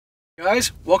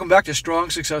Guys, welcome back to Strong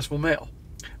Successful Male.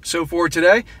 So for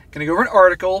today, I'm going to go over an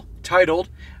article titled,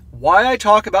 Why I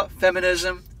Talk About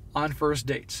Feminism on First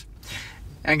Dates.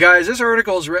 And guys, this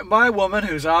article is written by a woman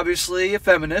who's obviously a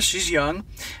feminist. She's young,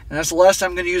 and that's the last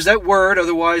time I'm going to use that word,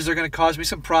 otherwise they're going to cause me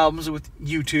some problems with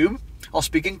YouTube. I'll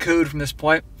speak in code from this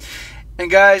point.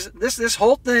 And guys, this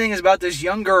whole thing is about this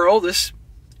young girl, this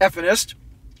feminist.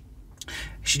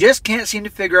 She just can't seem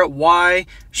to figure out why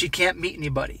she can't meet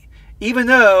anybody. Even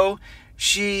though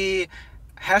she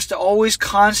has to always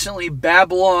constantly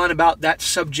babble on about that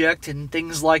subject and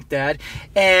things like that,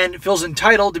 and feels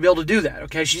entitled to be able to do that,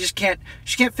 okay? She can't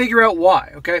figure out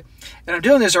why, okay? And I'm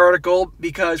doing this article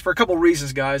because for a couple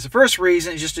reasons, guys. The first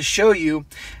reason is just to show you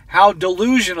how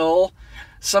delusional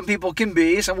some people can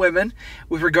be, some women,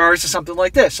 with regards to something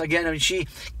like this. Again, I mean, she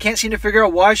can't seem to figure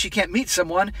out why she can't meet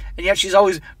someone, and yet she's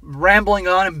always rambling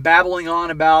on and babbling on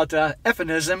about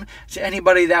feminism to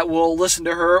anybody that will listen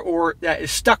to her or that is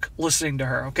stuck listening to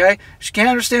her, okay? She can't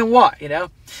understand why, you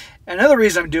know? Another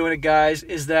reason I'm doing it, guys,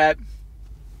 is that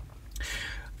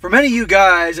for many of you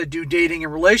guys that do dating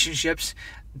and relationships,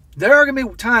 there are going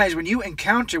to be times when you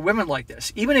encounter women like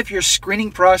this. Even if your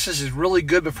screening process is really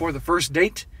good before the first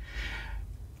date,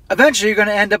 eventually you're going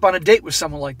to end up on a date with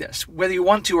someone like this, whether you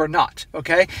want to or not,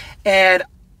 okay? And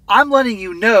I'm letting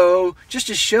you know, just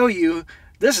to show you,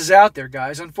 this is out there,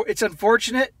 guys. It's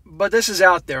unfortunate, but this is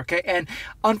out there, okay? And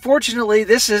unfortunately,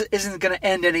 this isn't going to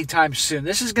end anytime soon.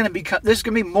 This is going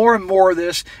to be more and more of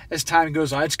this as time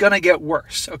goes on. It's going to get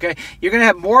worse, okay? You're going to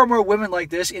have more and more women like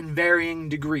this in varying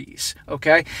degrees,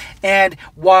 okay? And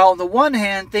while on the one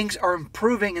hand, things are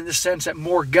improving in the sense that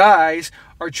more guys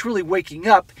are truly waking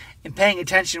up and paying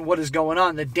attention to what is going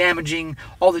on,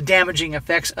 all the damaging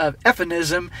effects of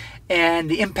feminism and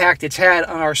the impact it's had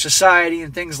on our society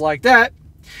and things like that,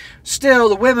 still,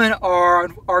 the women are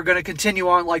going to continue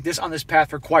on like this, on this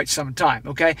path for quite some time,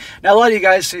 okay? Now, a lot of you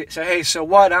guys say, hey, so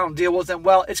what? I don't deal with them.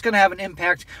 Well, it's going to have an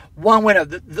impact one way or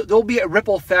another. There'll be a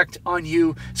ripple effect on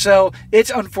you. So it's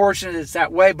unfortunate it's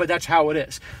that way, but that's how it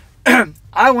is.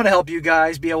 I want to help you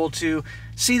guys be able to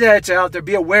see that it's out there,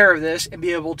 be aware of this, and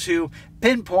be able to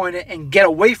pinpoint it and get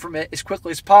away from it as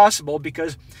quickly as possible,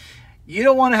 because you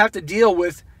don't want to have to deal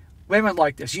with women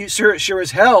like this. You sure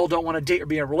as hell don't want to date or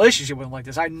be in a relationship with them like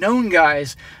this. I've known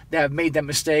guys that have made that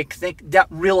mistake,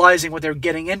 realizing what they're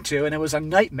getting into, and it was a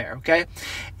nightmare, okay?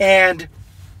 And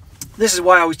this is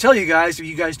why I always tell you guys, if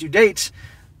you guys do dates,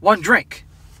 one drink.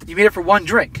 You meet her for one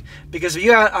drink. Because if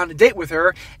you're out on a date with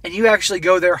her and you actually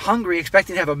go there hungry,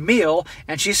 expecting to have a meal,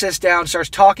 and she sits down and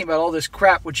starts talking about all this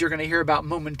crap, which you're going to hear about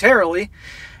momentarily,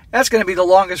 that's going to be the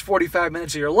longest 45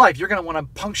 minutes of your life. You're going to want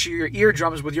to puncture your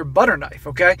eardrums with your butter knife,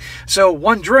 okay? So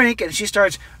one drink, and she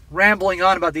starts rambling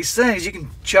on about these things, you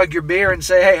can chug your beer and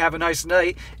say, hey, have a nice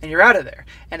night, and you're out of there.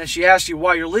 And if she asks you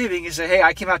why you're leaving, you say, hey,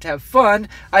 I came out to have fun.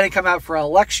 I didn't come out for a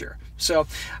lecture. So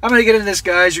I'm going to get into this,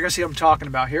 guys. You're going to see what I'm talking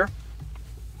about here.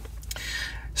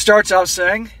 Starts out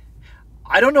saying,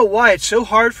 I don't know why it's so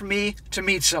hard for me to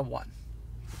meet someone.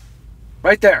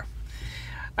 Right there.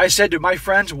 I said to my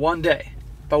friends one day,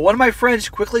 but one of my friends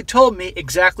quickly told me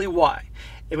exactly why.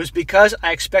 It was because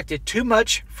I expected too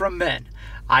much from men.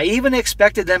 I even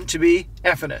expected them to be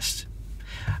feminists.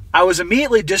 I was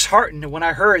immediately disheartened when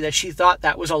I heard that she thought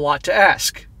that was a lot to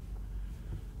ask.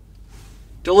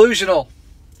 Delusional.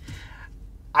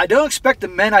 I don't expect the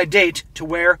men I date to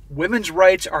wear women's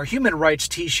rights are human rights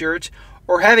t-shirts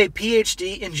or have a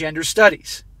PhD in gender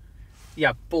studies.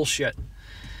 Yeah, bullshit.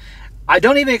 I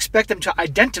don't even expect them to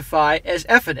identify as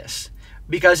feminists,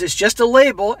 because it's just a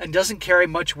label and doesn't carry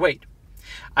much weight.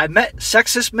 I've met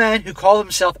sexist men who call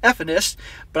themselves feminists,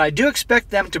 but I do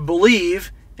expect them to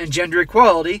believe in gender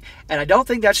equality, and I don't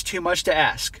think that's too much to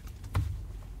ask.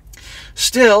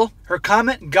 Still, her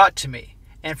comment got to me,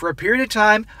 and for a period of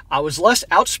time, I was less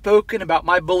outspoken about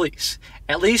my beliefs,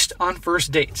 at least on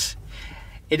first dates.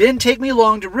 It didn't take me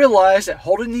long to realize that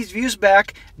holding these views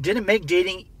back didn't make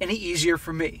dating any easier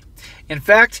for me. In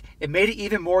fact, it made it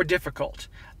even more difficult.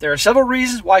 There are several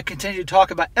reasons why I continue to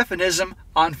talk about feminism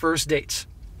on first dates.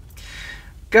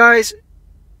 Guys,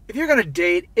 if you're going to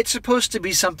date, it's supposed to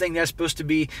be something that's supposed to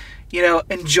be,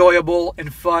 enjoyable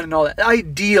and fun and all that.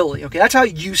 Ideally, okay? That's how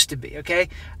it used to be, okay?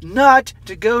 Not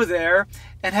to go there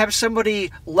and have somebody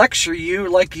lecture you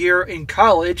like you're in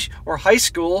college or high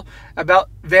school about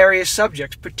various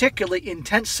subjects, particularly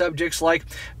intense subjects like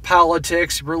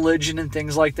politics, religion, and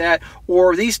things like that,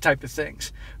 or these type of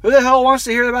things. Who the hell wants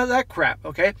to hear about that crap,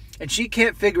 okay? And she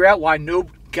can't figure out why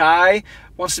guy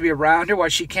wants to be around her, why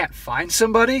she can't find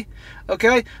somebody.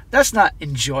 Okay, that's not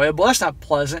enjoyable. That's not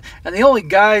pleasant. And the only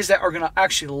guys that are going to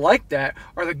actually like that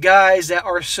are the guys that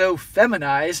are so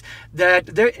feminized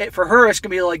that for her it's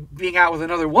going to be like being out with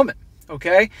another woman.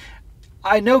 Okay,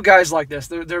 I know guys like this.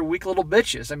 They're weak little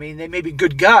bitches. I mean, they may be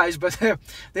good guys, but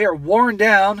they are worn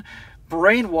down,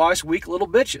 brainwashed, weak little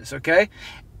bitches. Okay,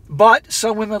 but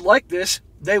some women like this.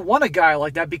 They want a guy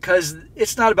like that because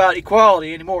it's not about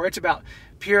equality anymore. It's about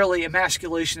purely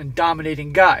emasculation and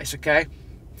dominating guys, okay?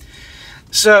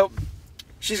 So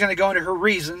she's going to go into her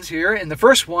reasons here, and the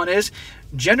first one is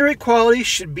gender equality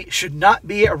should not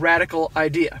be a radical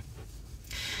idea.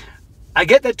 I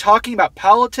get that talking about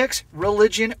politics,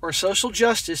 religion, or social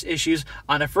justice issues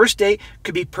on a first date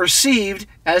could be perceived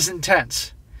as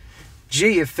intense.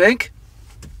 Gee, you think?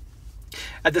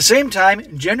 At the same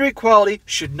time, gender equality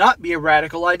should not be a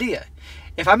radical idea.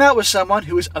 If I'm out with someone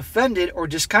who is offended or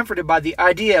discomforted by the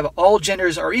idea of all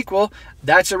genders are equal,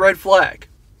 that's a red flag.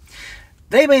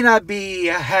 They may not be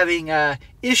having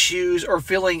issues or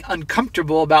feeling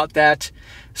uncomfortable about that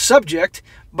subject,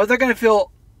 but they're going to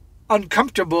feel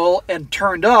uncomfortable and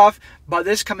turned off by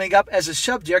this coming up as a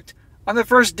subject on the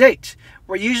first date,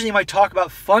 where usually you might talk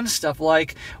about fun stuff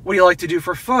like what do you like to do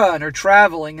for fun or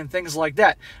traveling and things like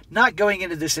that, not going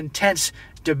into this intense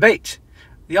debate.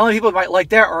 The only people that might like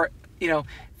that are,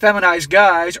 feminized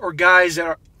guys or guys that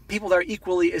are people that are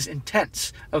equally as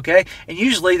intense, okay? And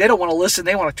usually they don't want to listen,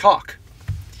 they want to talk.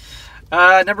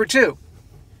 Number 2,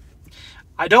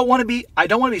 I don't want to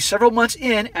be several months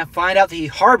in and find out that he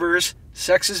harbors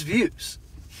sexist views.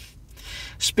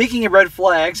 Speaking of red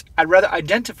flags, I'd rather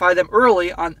identify them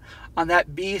early on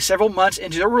that be several months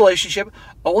into the relationship,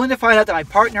 only to find out that my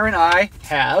partner and I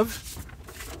have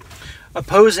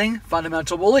opposing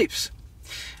fundamental beliefs.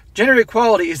 Gender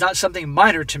equality is not something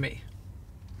minor to me.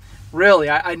 Really,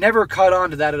 I never caught on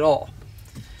to that at all.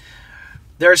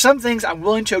 There are some things I'm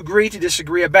willing to agree to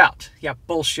disagree about. Yeah,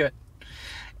 bullshit.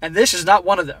 And this is not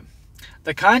one of them.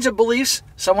 The kinds of beliefs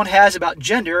someone has about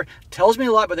gender tells me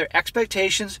a lot about their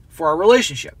expectations for our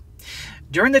relationship.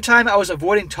 During the time I was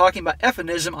avoiding talking about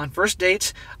feminism on first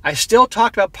dates, I still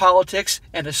talked about politics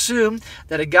and assumed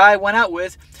that a guy I went out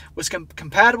with was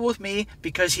compatible with me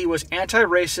because he was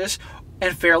anti-racist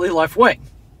and fairly left-wing.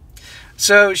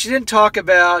 So she didn't talk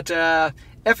about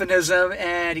feminism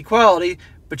and equality,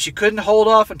 but she couldn't hold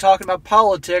off on talking about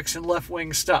politics and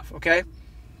left-wing stuff, okay?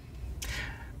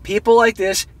 People like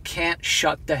this can't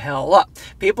shut the hell up.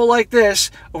 People like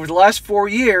this, over the last 4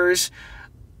 years,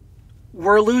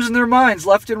 were losing their minds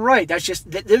left and right. That's just,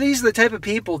 these are the type of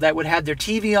people that would have their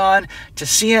TV on to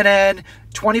CNN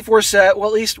 24/7, well,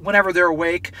 at least whenever they're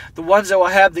awake. The ones that will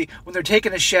have when they're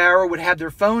taking a shower, would have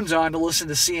their phones on to listen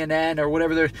to CNN or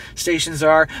whatever their stations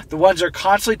are. The ones that are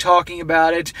constantly talking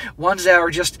about it. Ones that are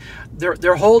just,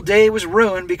 their whole day was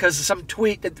ruined because of some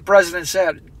tweet that the president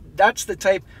said. That's the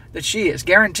type that she is,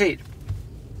 guaranteed.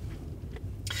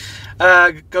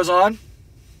 Goes on.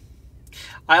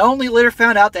 I only later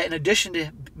found out that in addition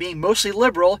to being mostly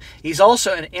liberal, he's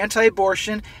also an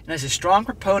anti-abortion and is a strong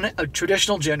proponent of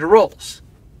traditional gender roles.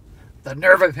 The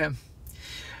nerve of him.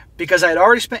 Because I had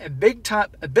already spent a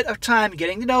bit of time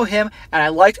getting to know him, and I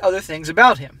liked other things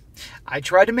about him. I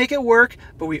tried to make it work,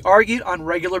 but we argued on a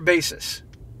regular basis.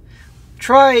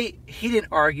 He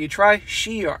didn't argue,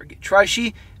 she argued.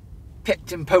 She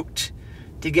picked and poked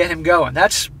to get him going.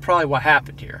 That's probably what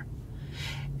happened here.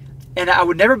 And I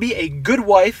would never be a good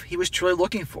wife he was truly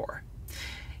looking for.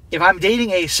 If I'm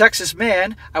dating a sexist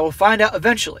man, I will find out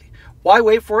eventually. Why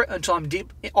wait for it until I'm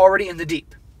already in the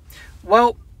deep?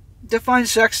 Well, define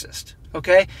sexist,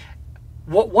 okay?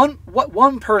 What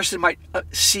one person might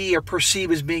see or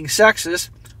perceive as being sexist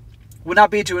would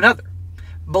not be to another.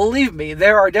 Believe me,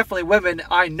 there are definitely women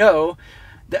I know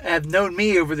that have known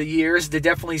me over the years that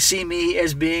definitely see me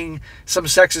as being some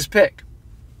sexist pig.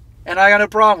 And I got no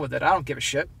problem with it. I don't give a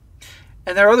shit.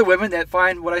 And there are other women that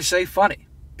find what I say funny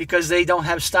because they don't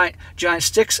have giant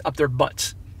sticks up their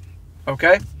butts.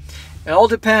 Okay? It all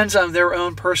depends on their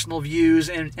own personal views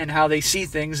and how they see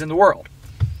things in the world.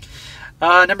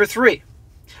 Number 3,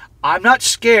 I'm not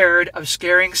scared of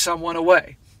scaring someone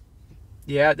away.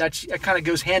 Yeah, that kind of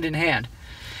goes hand in hand.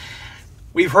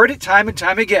 We've heard it time and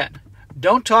time again.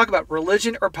 Don't talk about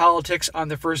religion or politics on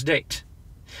the first date.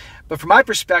 But from my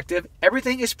perspective,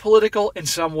 everything is political in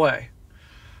some way.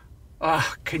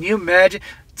 Can you imagine?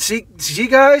 See,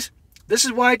 guys, this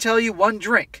is why I tell you one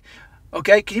drink.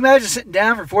 Okay, can you imagine sitting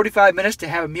down for 45 minutes to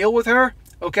have a meal with her?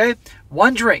 Okay,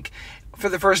 one drink for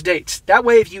the first dates. That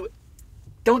way, if you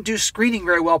don't do screening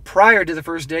very well prior to the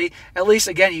first date, at least,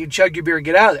 again, you can chug your beer and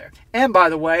get out of there. And by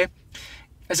the way,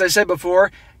 as I said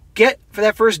before, for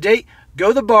that first date, go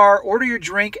to the bar, order your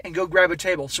drink, and go grab a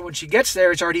table. So when she gets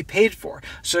there, it's already paid for.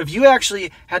 So if you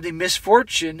actually had the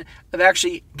misfortune of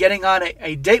actually getting on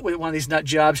a date with one of these nut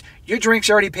jobs, your drink's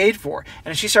already paid for.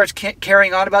 And if she starts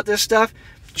carrying on about this stuff,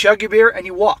 chug your beer and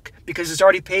you walk because it's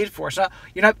already paid for.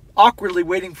 You're not awkwardly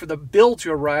waiting for the bill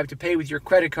to arrive to pay with your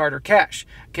credit card or cash.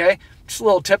 Okay? Just a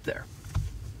little tip there.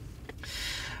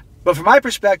 But from my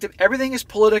perspective, everything is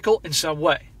political in some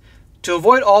way. To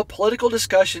avoid all political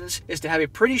discussions is to have a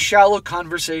pretty shallow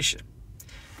conversation.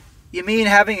 You mean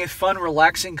having a fun,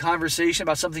 relaxing conversation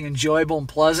about something enjoyable and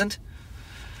pleasant?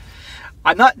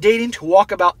 I'm not dating to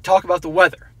talk about the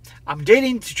weather. I'm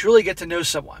dating to truly get to know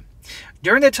someone.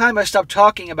 During the time I stopped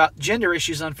talking about gender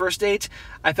issues on first dates,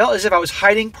 I felt as if I was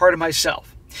hiding part of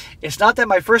myself. It's not that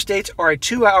my first dates are a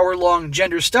 2-hour-long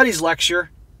gender studies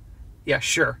lecture. Yeah,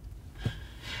 sure.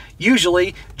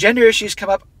 Usually, gender issues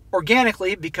come up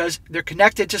organically because they're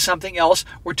connected to something else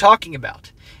we're talking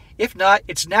about. If not,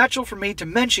 it's natural for me to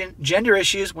mention gender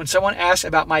issues when someone asks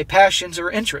about my passions or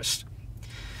interests.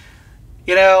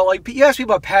 You know, like you ask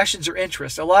people about passions or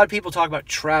interests. A lot of people talk about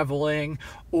traveling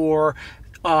or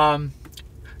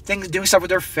doing stuff with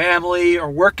their family or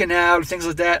working out, things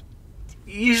like that.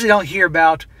 You usually don't hear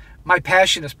about my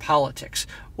passion is politics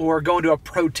or going to a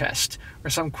protest or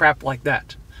some crap like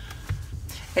that.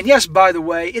 And yes, by the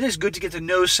way, it is good to get to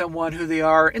know someone who they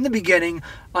are in the beginning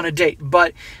on a date.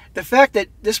 But the fact that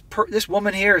this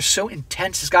woman here is so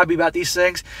intense, it's got to be about these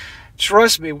things.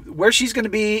 Trust me, where she's going to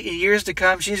be in years to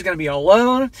come, she's going to be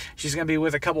alone. She's going to be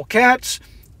with a couple cats.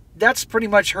 That's pretty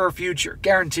much her future,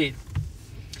 guaranteed.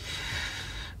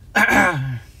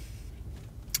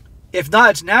 If not,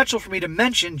 it's natural for me to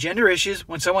mention gender issues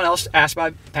when someone else asks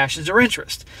about passions or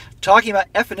interests. Talking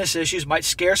about F3minist issues might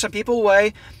scare some people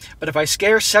away, but if I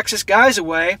scare sexist guys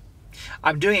away,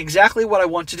 I'm doing exactly what I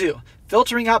want to do,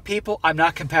 filtering out people I'm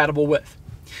not compatible with.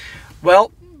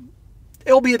 Well,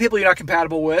 it'll be the people you're not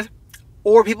compatible with,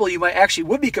 or people you might actually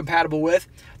would be compatible with.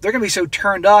 They're going to be so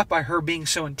turned off by her being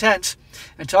so intense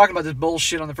and talking about this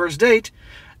bullshit on the first date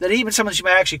that even someone she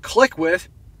might actually click with,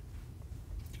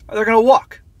 they're going to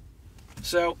walk.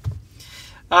 So,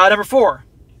 number 4,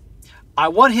 I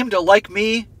want him to like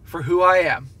me for who I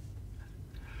am.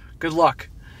 Good luck.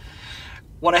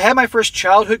 When I had my first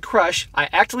childhood crush, I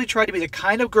actively tried to be the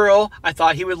kind of girl I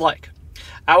thought he would like.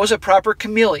 I was a proper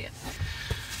chameleon,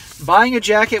 buying a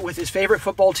jacket with his favorite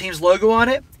football team's logo on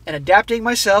it and adapting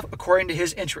myself according to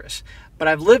his interests. But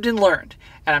I've lived and learned,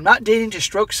 and I'm not dating to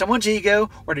stroke someone's ego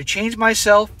or to change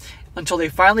myself until they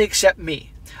finally accept me.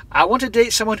 I want to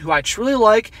date someone who I truly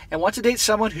like and want to date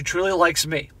someone who truly likes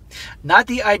me. Not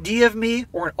the idea of me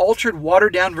or an altered,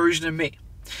 watered-down version of me.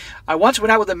 I once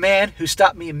went out with a man who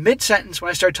stopped me mid-sentence when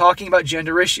I started talking about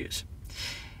gender issues.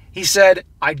 He said,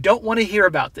 "I don't want to hear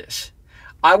about this.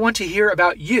 I want to hear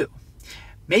about you."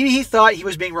 Maybe he thought he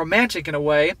was being romantic in a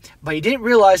way, but he didn't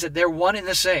realize that they're one and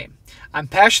the same. I'm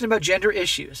passionate about gender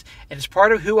issues, and it's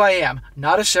part of who I am,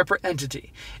 not a separate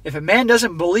entity. If a man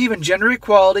doesn't believe in gender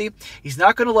equality, he's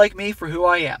not going to like me for who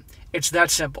I am. It's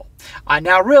that simple. I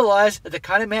now realize that the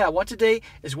kind of man I want to date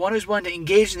is one who's willing to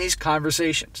engage in these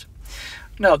conversations.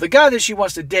 No, the guy that she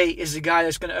wants to date is the guy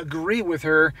that's going to agree with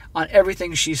her on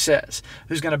everything she says,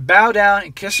 who's going to bow down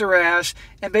and kiss her ass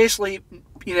and basically,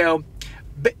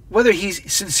 whether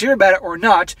he's sincere about it or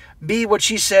not, be what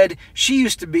she said she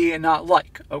used to be and not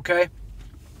like, okay?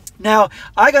 Now,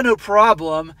 I got no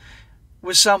problem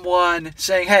with someone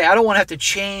saying, hey, I don't want to have to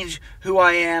change who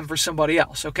I am for somebody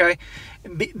else, okay?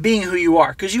 Being who you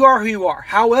are, because you are who you are.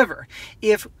 However,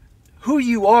 if who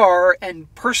you are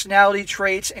and personality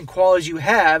traits and qualities you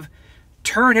have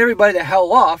turn everybody the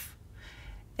hell off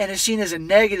and is seen as a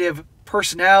negative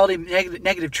personality,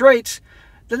 negative traits,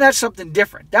 then that's something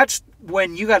different. That's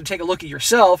when you got to take a look at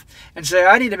yourself and say,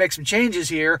 I need to make some changes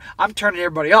here. I'm turning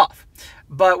everybody off.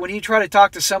 But when you try to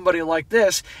talk to somebody like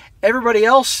this, everybody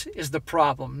else is the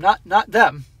problem, not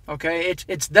them. Okay,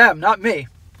 it's them, not me.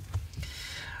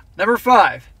 Number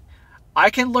 5, I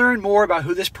can learn more about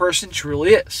who this person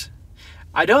truly is.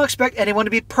 I don't expect anyone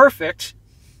to be perfect.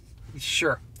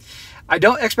 Sure. I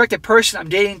don't expect a person I'm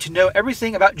dating to know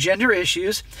everything about gender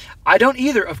issues. I don't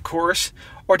either, of course,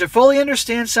 or to fully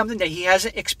understand something that he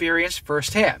hasn't experienced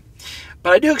firsthand.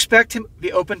 But I do expect him to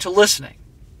be open to listening.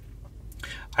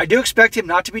 I do expect him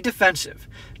not to be defensive.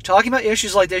 Talking about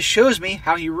issues like this shows me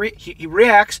how he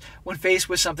reacts when faced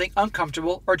with something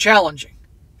uncomfortable or challenging.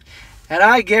 And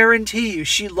I guarantee you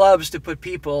she loves to put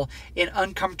people in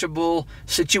uncomfortable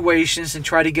situations and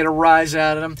try to get a rise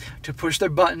out of them, to push their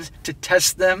buttons, to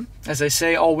test them. As I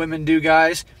say, all women do,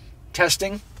 guys.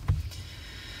 Testing.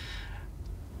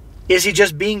 Is he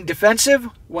just being defensive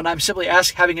when I'm simply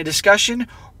having a discussion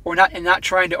or not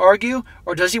trying to argue,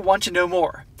 or does he want to know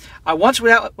more? I once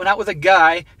went out with a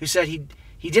guy who said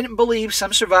he didn't believe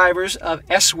some survivors of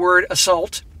S-word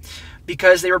assault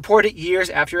because they reported years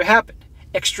after it happened.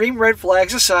 Extreme red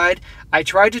flags aside, I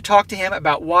tried to talk to him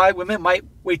about why women might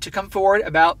wait to come forward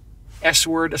about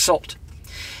S-word assault.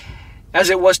 As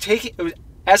I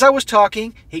was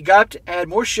talking, he got up to add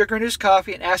more sugar in his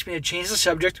coffee and asked me to change the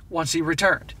subject once he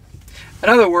returned. In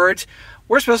other words,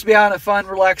 we're supposed to be on a fun,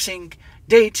 relaxing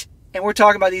date, and we're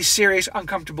talking about these serious,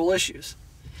 uncomfortable issues.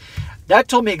 That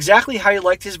told me exactly how he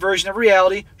liked his version of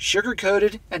reality,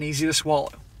 sugar-coated and easy to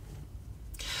swallow.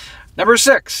 Number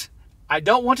 6, I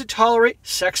don't want to tolerate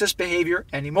sexist behavior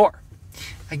anymore.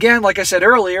 Again, like I said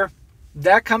earlier,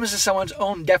 that comes to someone's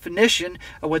own definition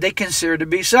of what they consider to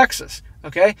be sexist.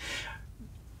 Okay?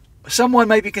 Someone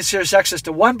might be considered sexist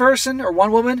to one person or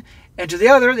one woman, and to the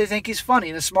other, they think he's funny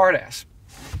and a smartass.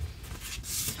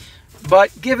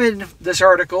 But given this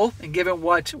article, and given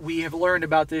what we have learned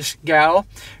about this gal,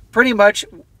 pretty much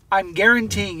I'm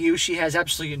guaranteeing you she has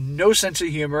absolutely no sense of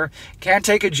humor, can't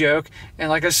take a joke, and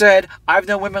like I said, I've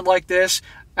known women like this,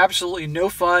 absolutely no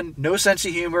fun, no sense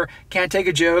of humor, can't take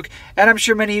a joke, and I'm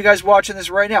sure many of you guys watching this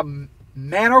right now,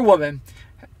 man or woman,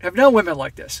 have known women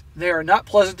like this. They are not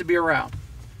pleasant to be around.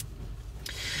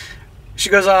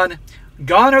 She goes on,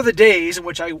 gone are the days in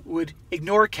which I would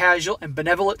ignore casual and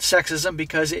benevolent sexism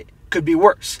because it could be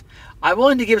worse. I'm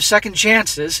willing to give second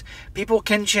chances. People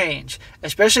can change,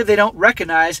 especially if they don't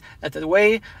recognize that the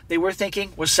way they were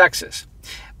thinking was sexist.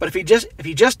 But if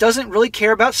he just doesn't really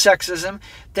care about sexism,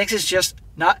 thinks it's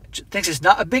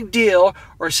not a big deal,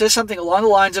 or says something along the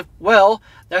lines of, well,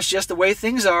 that's just the way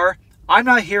things are, I'm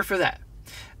not here for that.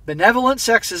 Benevolent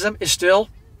sexism is still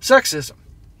sexism,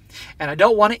 and I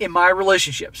don't want it in my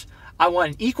relationships. I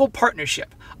want an equal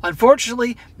partnership.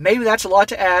 Unfortunately, maybe that's a lot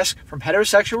to ask from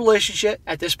heterosexual relationship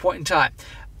at this point in time,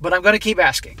 but I'm going to keep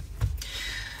asking.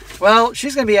 Well,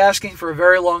 she's going to be asking for a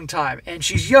very long time, and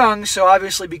she's young, so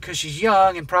obviously because she's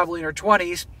young and probably in her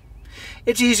 20s,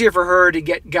 it's easier for her to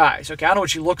get guys. Okay, I don't know what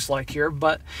she looks like here,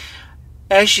 but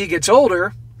as she gets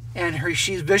older and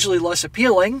she's visually less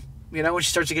appealing, you know, when she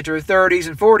starts to get to her 30s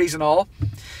and 40s and all,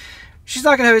 she's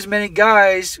not going to have as many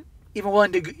guys even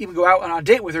willing to even go out on a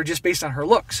date with her just based on her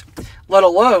looks, let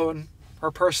alone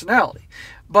her personality.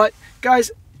 But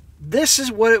guys, this is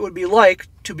what it would be like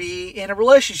to be in a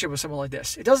relationship with someone like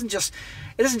this. It isn't just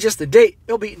the date.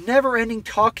 It'll be never-ending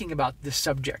talking about this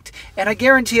subject. And I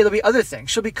guarantee you there'll be other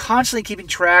things. She'll be constantly keeping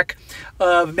track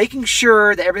of making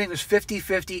sure that everything was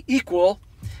 50-50 equal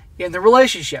in the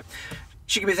relationship.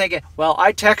 She could be thinking, well,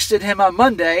 I texted him on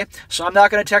Monday, so I'm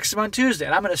not going to text him on Tuesday.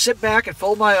 And I'm going to sit back and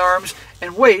fold my arms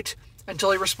and wait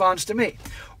until he responds to me.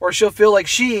 Or she'll feel like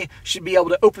she should be able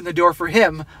to open the door for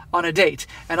him on a date.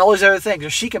 And all these other things. Or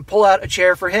she can pull out a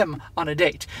chair for him on a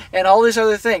date. And all these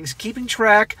other things. Keeping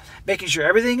track, making sure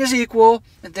everything is equal,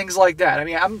 and things like that. I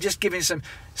mean, I'm just giving some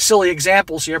silly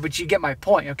examples here, but you get my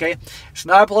point, okay? It's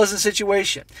not a pleasant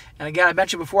situation. And again, I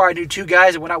mentioned before, I knew 2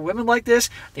 guys that went out with women like this.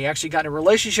 They actually got in a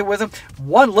relationship with them.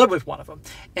 One lived with one of them.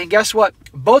 And guess what?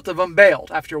 Both of them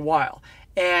bailed after a while.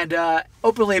 And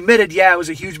openly admitted, yeah, it was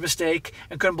a huge mistake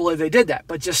and couldn't believe they did that.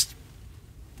 But just,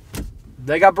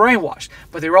 they got brainwashed.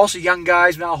 But they were also young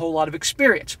guys with not a whole lot of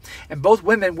experience. And both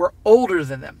women were older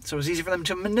than them. So it was easy for them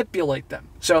to manipulate them.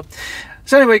 So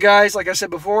anyway, guys, like I said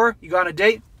before, you go on a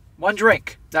date, 1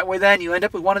 drink. That way then you end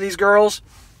up with one of these girls,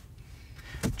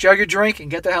 chug your drink and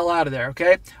get the hell out of there,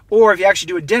 okay? Or if you actually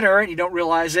do a dinner and you don't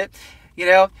realize it, you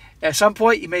know, at some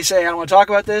point you may say, I don't want to talk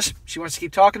about this. She wants to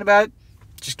keep talking about it.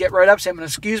 Just get right up, say, I'm going to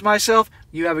excuse myself.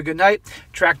 You have a good night.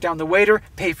 Track down the waiter.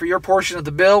 Pay for your portion of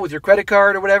the bill with your credit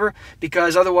card or whatever,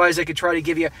 because otherwise they could try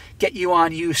to get you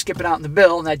on you skipping out in the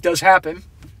bill, and that does happen.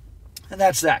 And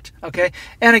that's that, okay?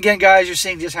 And again, guys, you're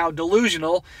seeing just how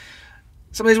delusional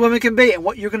some of these women can be and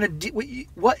what you're going to do,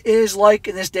 what is like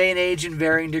in this day and age in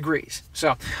varying degrees.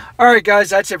 So, all right,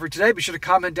 guys, that's it for today. Be sure to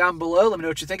comment down below. Let me know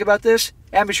what you think about this.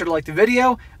 And be sure to like the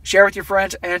video, share with your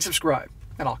friends, and subscribe.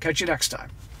 And I'll catch you next time.